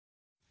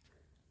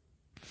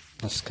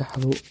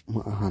Maskaxdu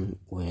ma ahan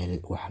weel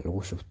wax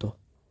lagu shubto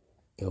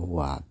ee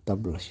waa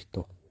dab la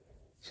shito.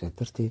 Sidaa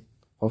darteed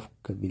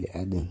qofka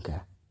bini'aadamka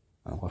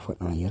ama qofka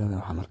dhalinyarada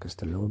waxaa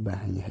markasta looga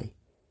baahan yahay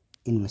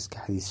in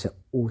maskaxdiisa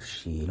uu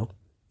shiilo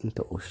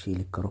inta uu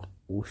shiili karo,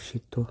 uu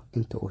shito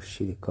inta uu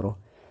shili karo.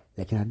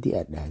 Laakiin haddii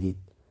aad dhahdid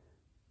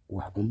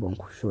wax un baan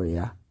ku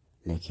shubayaa,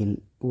 laakiin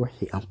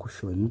wixii aan ku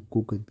shubay ma ku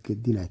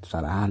gadgadinayo.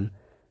 Tusaale ahaan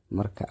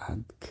marka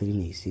aad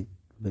karinaysid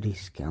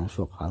bariiska aan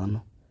soo qaadano,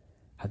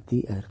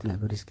 haddii aad rabtid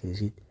inaad bariis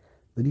karisid,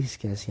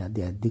 bariiskaasi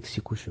haddii aad digsi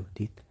ku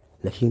shubtid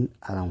laakiin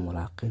aadan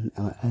walaaqin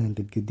ama aadan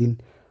gadgadin,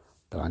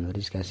 dabcan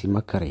bariiskaasi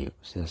ma karayo.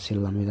 Sidaas si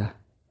lamid ah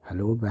waxaa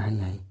looga baahan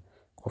yahay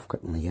qofka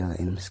dhalinyarada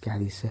in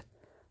maskaxdiisa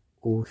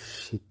uu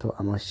shito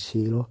ama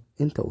shiilo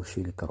inta uu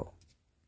shiili karo.